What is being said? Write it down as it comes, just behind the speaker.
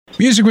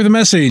Music with a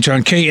message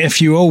on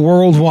KFUO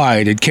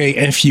worldwide at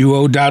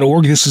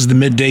kfuo.org. This is the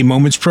Midday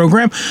Moments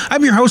program.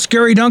 I'm your host,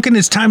 Gary Duncan.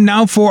 It's time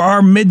now for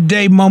our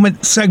Midday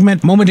Moment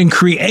segment, Moment in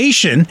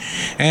Creation.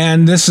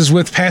 And this is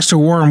with Pastor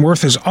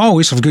Woerth, as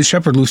always, of Good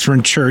Shepherd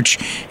Lutheran Church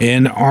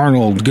in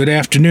Arnold. Good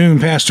afternoon,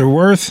 Pastor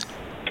Woerth.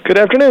 Good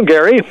afternoon,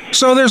 Gary.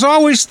 So there's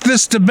always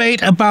this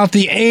debate about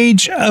the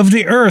age of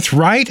the Earth,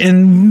 right?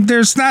 And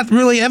there's not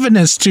really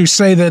evidence to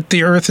say that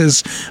the Earth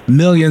is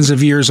millions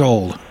of years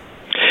old.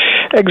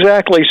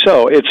 Exactly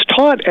so. It's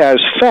taught as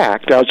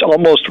fact, as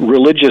almost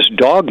religious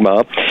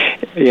dogma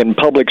in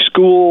public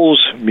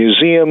schools,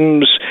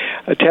 museums,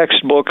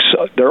 textbooks.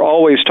 They're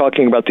always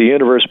talking about the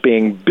universe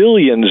being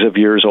billions of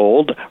years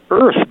old,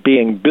 Earth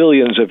being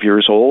billions of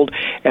years old,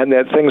 and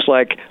that things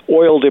like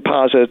oil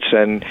deposits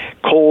and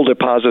coal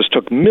deposits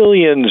took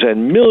millions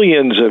and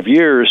millions of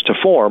years to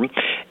form.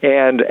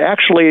 And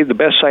actually, the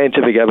best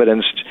scientific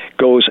evidence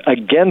goes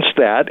against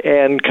that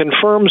and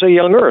confirms a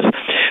young Earth.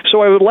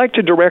 So I would like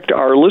to direct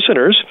our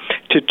listeners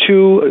to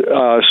two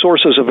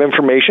sources of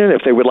information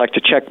if they would like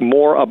to check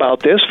more about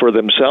this for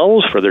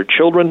themselves, for their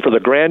children, for their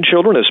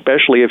grandchildren,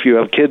 especially if you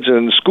have kids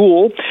in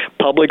school,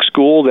 public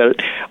school,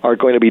 that are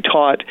going to be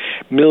taught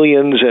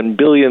millions and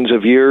billions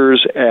of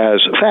years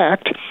as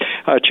fact.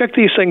 Check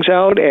these things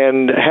out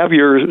and have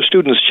your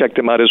students check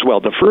them out as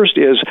well. The first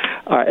is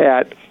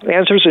at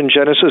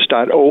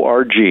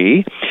answersingenesis.org,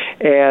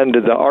 and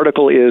the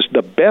article is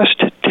The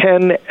Best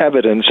 10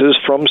 Evidences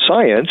from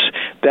Science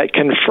That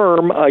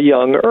Confirm a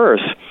Young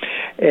Earth.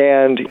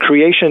 And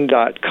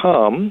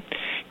creation.com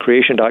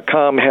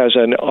has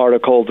an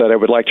article that I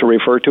would like to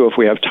refer to if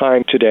we have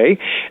time today.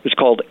 It's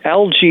called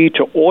Algae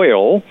to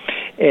Oil,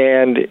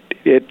 and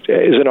it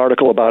is an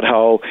article about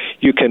how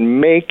you can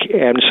make,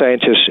 and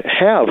scientists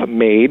have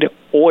made,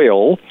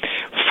 oil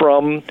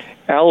from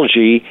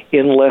algae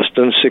in less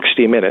than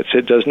 60 minutes.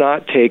 It does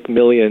not take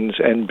millions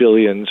and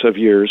billions of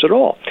years at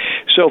all.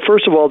 So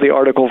first of all, the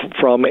article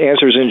from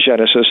Answers in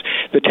Genesis,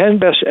 the 10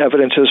 best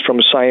evidences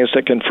from science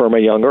that confirm a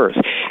young Earth.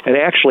 And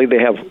actually they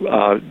have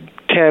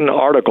 10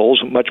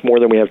 articles, much more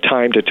than we have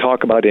time to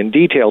talk about in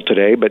detail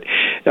today, but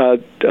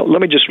let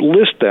me just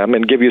list them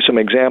and give you some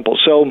examples.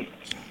 So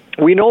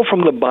we know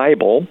from the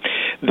Bible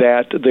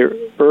that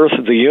the Earth,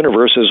 the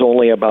universe, is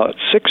only about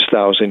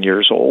 6,000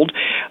 years old.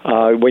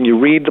 When you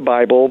read the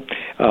Bible,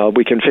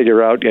 we can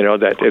figure out,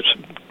 that it's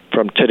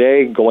from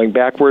today going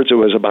backwards. It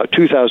was about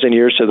 2,000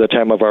 years to the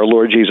time of our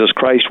Lord Jesus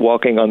Christ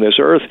walking on this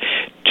earth.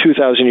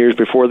 2,000 years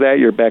before that,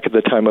 you're back at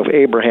the time of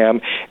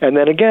Abraham. And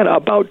then again,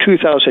 about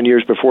 2,000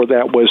 years before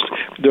that was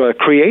the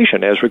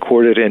creation, as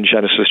recorded in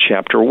Genesis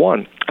chapter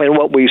 1. And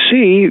what we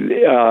see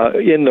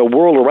in the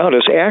world around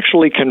us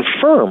actually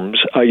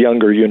confirms a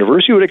younger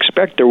universe. You would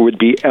expect there would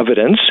be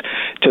evidence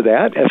to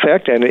that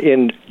effect. And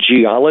in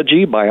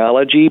geology,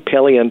 biology,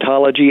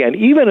 paleontology, and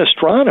even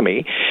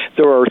astronomy,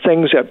 there are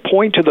things that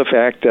point to the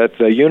fact that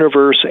the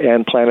universe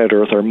and planet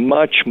Earth are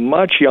much,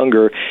 much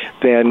younger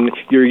than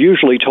you're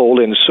usually told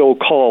in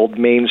so-called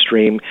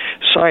mainstream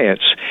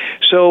science.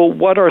 So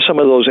what are some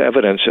of those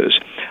evidences?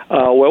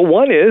 Well,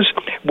 one is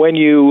when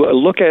you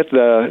look at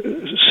the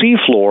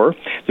seafloor,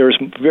 there's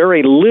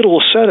very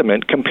little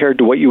sediment compared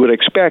to what you would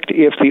expect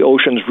if the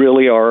oceans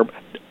really are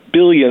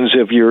billions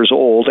of years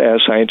old,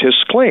 as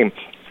scientists claim.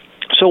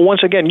 So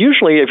once again,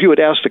 usually if you would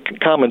ask the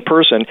common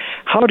person,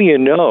 how do you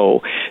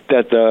know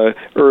that the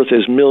Earth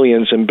is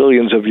millions and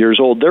billions of years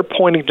old? They're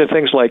pointing to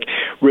things like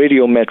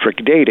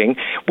radiometric dating,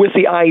 with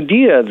the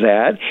idea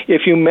that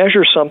if you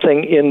measure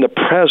something in the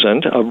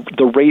present,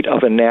 the rate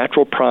of a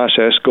natural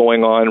process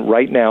going on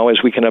right now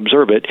as we can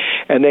observe it,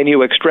 and then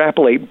you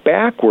extrapolate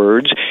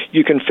backwards,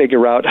 you can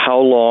figure out how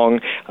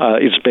long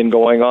it's been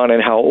going on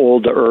and how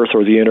old the Earth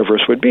or the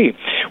universe would be.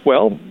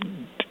 Well,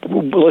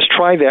 let's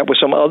try that with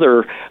some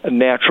other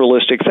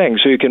naturalistic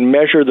things. So you can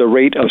measure the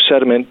rate of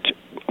sediment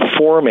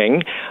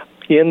forming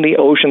in the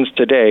oceans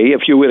today.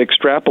 If you would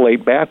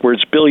extrapolate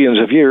backwards billions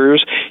of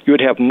years, you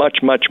would have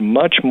much, much,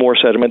 much more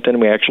sediment than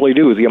we actually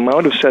do. The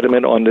amount of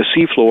sediment on the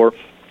seafloor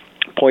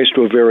points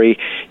to a very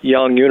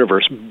young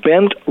universe.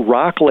 Bent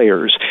rock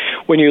layers.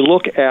 When you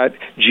look at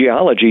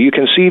geology, you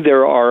can see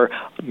there are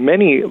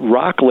many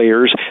rock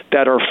layers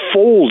that are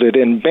folded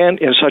and bent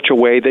in such a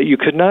way that you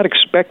could not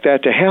expect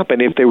that to happen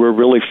if they were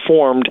really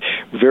formed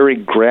very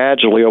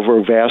gradually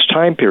over vast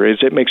time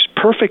periods. It makes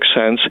perfect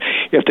sense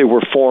if they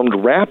were formed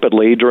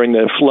rapidly during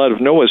the flood of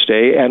Noah's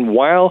day, and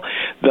while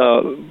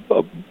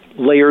the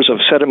layers of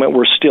sediment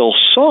were still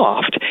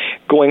soft,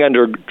 going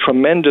under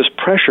tremendous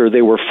pressure,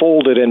 they were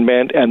folded and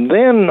bent and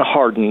then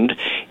hardened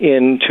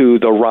into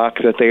the rock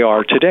that they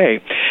are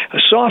today.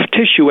 Soft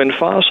tissue in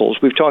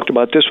fossils. We've talked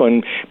about this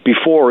one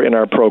before in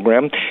our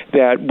program,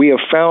 that we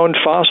have found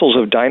fossils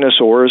of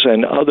dinosaurs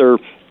and other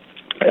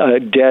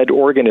dead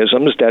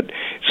organisms that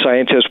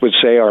scientists would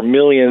say are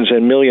millions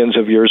and millions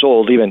of years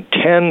old, even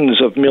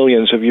tens of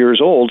millions of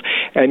years old,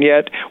 and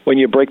yet when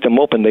you break them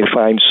open, they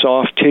find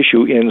soft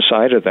tissue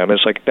inside of them.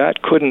 It's like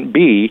that couldn't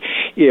be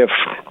if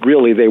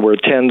really they were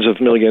tens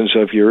of millions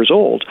of years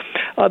old.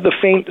 The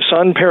faint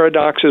sun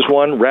paradox is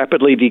one,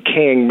 rapidly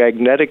decaying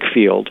magnetic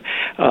field,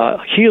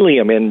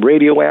 helium in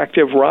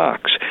radioactive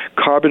rocks,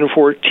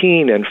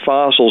 carbon-14 in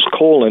fossils,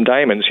 coal, and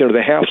diamonds.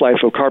 The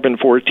half-life of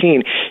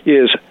carbon-14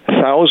 is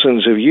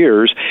thousands of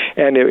years,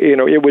 and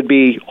it would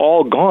be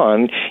all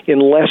gone in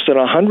less than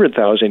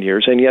 100,000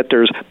 years, and yet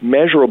there's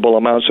measurable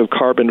amounts of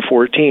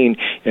carbon-14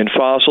 in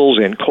fossils,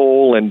 in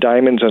coal, and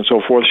diamonds, and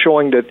so forth,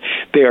 showing that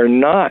they are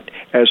not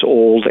as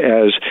old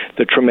as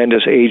the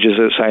tremendous ages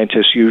that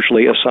scientists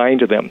usually assign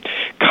to them.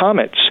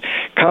 Comets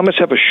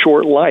have a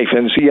short life,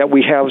 and so yet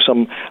we have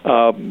some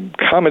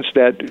comets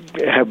that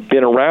have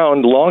been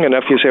around long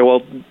enough. You say,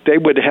 well, they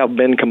would have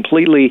been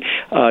completely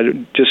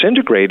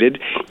disintegrated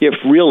if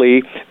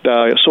really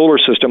the solar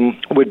system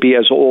would be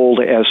as old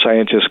as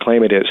scientists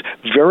claim it is.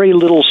 Very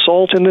little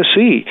salt in the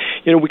sea.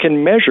 We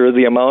can measure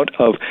the amount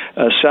of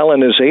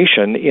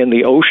salinization in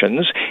the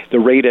oceans, the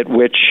rate at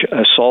which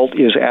salt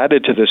is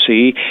added to the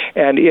sea,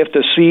 and if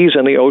the seas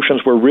and the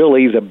oceans were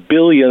really the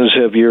billions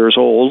of years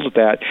old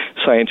that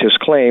scientists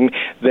claim,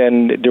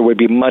 then there would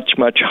be much,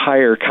 much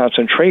higher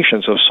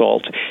concentrations of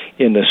salt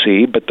in the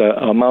sea. But the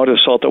amount of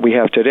salt that we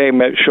have today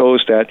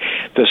shows that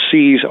the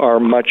seas are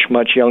much,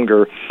 much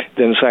younger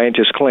than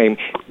scientists claim.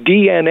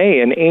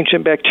 DNA in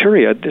ancient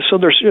bacteria. So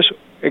there's just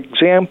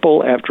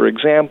example after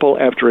example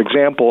after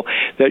example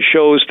that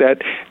shows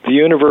that the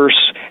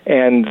universe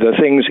and the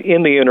things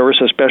in the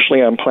universe,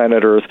 especially on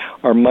planet Earth,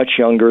 are much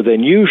younger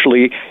than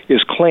usually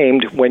is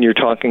claimed when you're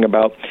talking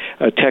about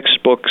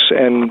textbooks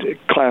and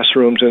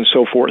classrooms and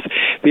so forth.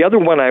 The other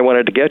one I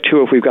wanted to get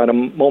to, if we've got a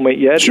moment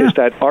yet, is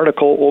that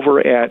article over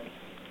at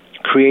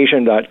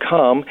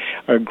creation.com,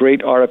 a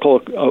great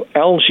article,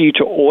 Algae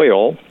to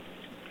Oil.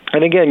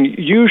 And again,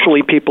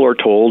 usually people are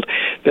told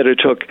that it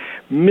took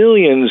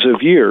millions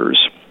of years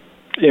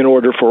in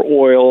order for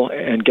oil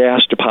and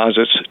gas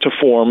deposits to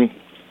form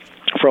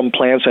from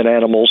plants and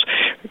animals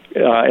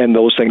and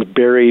those things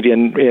buried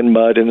in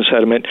mud and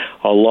sediment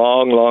a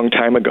long, long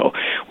time ago.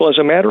 Well, as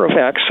a matter of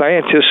fact,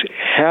 scientists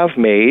have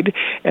made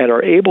and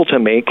are able to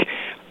make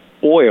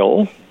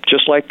oil,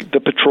 just like the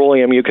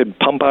petroleum you could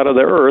pump out of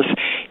the earth,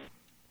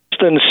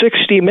 than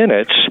 60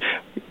 minutes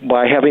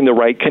by having the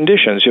right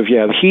conditions. If you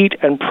have heat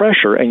and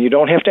pressure, and you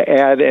don't have to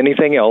add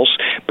anything else,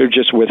 but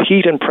just with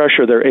heat and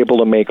pressure, they're able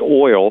to make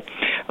oil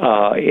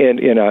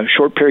in a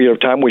short period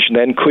of time, which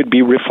then could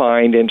be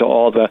refined into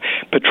all the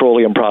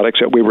petroleum products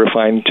that we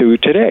refine to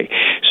today.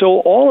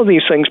 So all of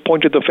these things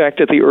point to the fact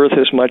that the Earth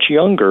is much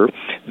younger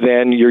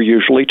than you're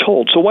usually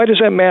told. So why does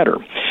that matter?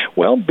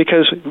 Well,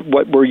 because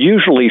what we're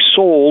usually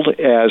sold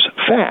as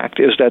fact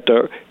is that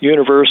the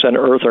universe and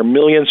Earth are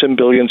millions and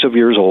billions of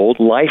years old.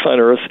 Life on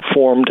Earth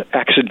formed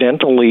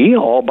accidentally,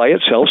 all by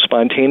itself,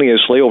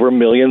 spontaneously, over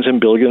millions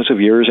and billions of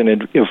years, and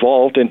it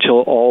evolved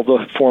until all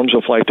the forms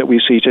of life that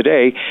we see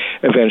today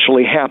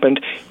eventually happened.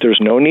 There's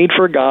no need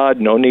for God,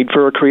 no need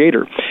for a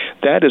creator.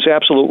 That is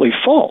absolutely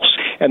false.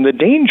 And the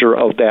danger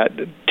of that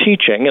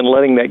teaching and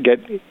letting that get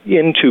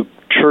into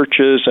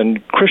churches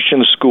and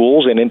Christian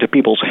schools and into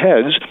people's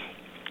heads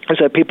is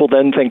that people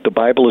then think the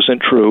Bible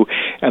isn't true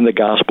and the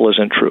gospel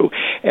isn't true.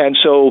 And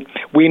so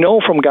we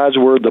know from God's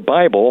word, the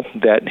Bible,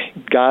 that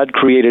God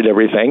created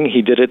everything.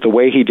 He did it the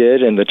way he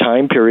did in the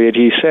time period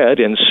he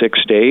said, in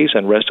 6 days,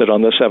 and rested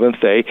on the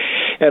seventh day.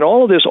 And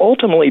all of this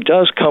ultimately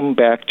does come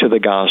back to the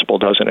gospel,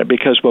 doesn't it?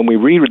 Because when we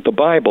read the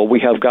Bible,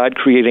 we have God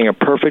creating a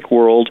perfect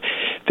world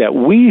that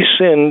we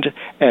sinned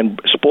and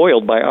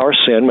spoiled by our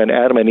sin when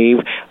Adam and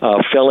Eve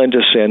fell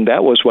into sin.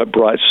 That was what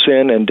brought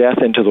sin and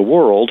death into the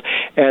world.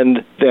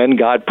 And then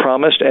God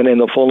promised, and in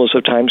the fullness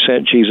of time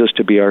sent Jesus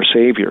to be our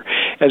Savior.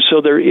 And so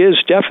there is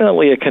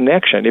definitely a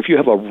connection. If you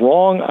have a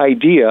wrong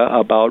idea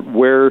about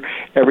where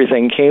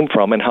everything came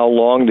from and how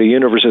long the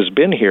universe has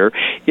been here,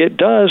 it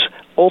does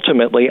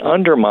ultimately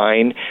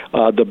undermine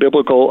the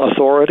biblical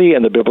authority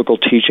and the biblical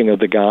teaching of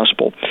the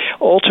gospel.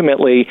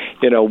 Ultimately,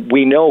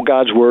 we know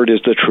God's word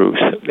is the truth,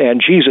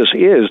 and Jesus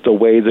is the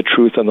way, the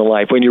truth, and the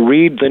life. When you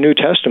read the New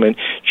Testament,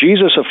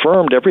 Jesus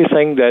affirmed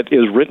everything that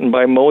is written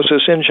by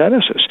Moses in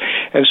Genesis.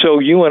 And so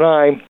you and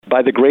I,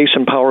 by the grace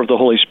and power of the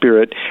Holy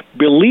Spirit,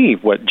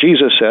 believe what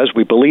Jesus says.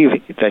 We believe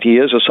that he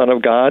is a Son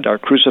of God, our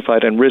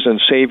crucified and risen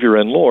Savior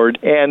and Lord,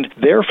 and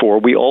therefore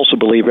we also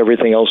believe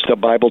everything else the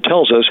Bible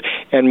tells us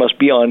and must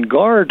be on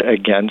guard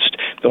against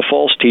the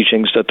false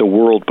teachings that the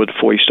world would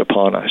foist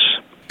upon us.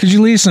 Could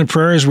you lead us in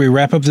prayer as we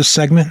wrap up this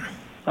segment?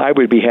 I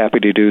would be happy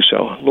to do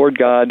so. Lord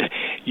God,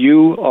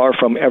 you are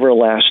from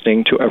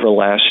everlasting to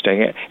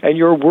everlasting, and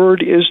your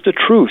word is the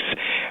truth.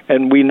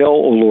 And we know,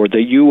 O Lord,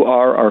 that you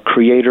are our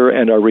Creator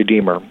and our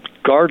Redeemer.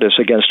 Guard us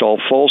against all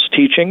false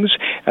teachings,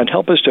 and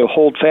help us to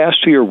hold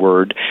fast to your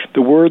word,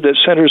 the word that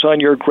centers on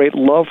your great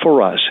love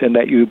for us, and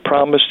that you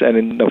promised and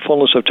in the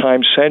fullness of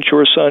time sent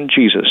your Son,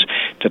 Jesus,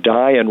 to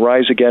die and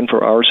rise again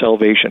for our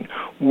salvation.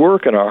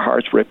 Work in our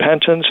hearts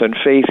repentance and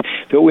faith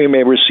that we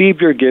may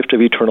receive your gift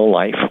of eternal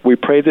life. We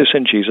pray this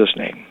in Jesus'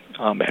 name.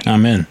 Amen.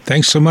 Amen.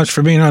 Thanks so much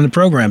for being on the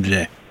program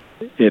today.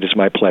 It is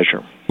my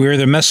pleasure. We're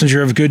the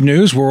messenger of good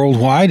news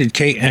worldwide at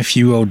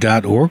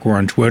kfuo.org. We're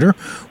on Twitter.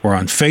 We're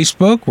on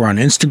Facebook. We're on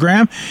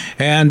Instagram.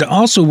 And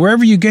also,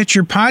 wherever you get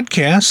your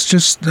podcasts,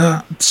 just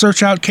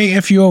search out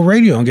KFUO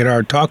Radio and get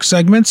our talk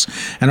segments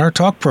and our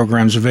talk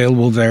programs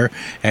available there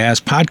as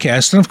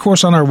podcasts. And, of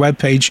course, on our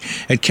webpage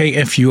at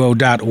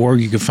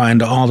kfuo.org, you can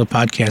find all the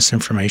podcast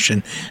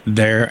information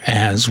there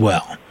as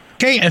well.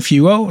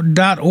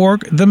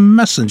 KFUO.org, the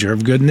messenger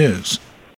of good news.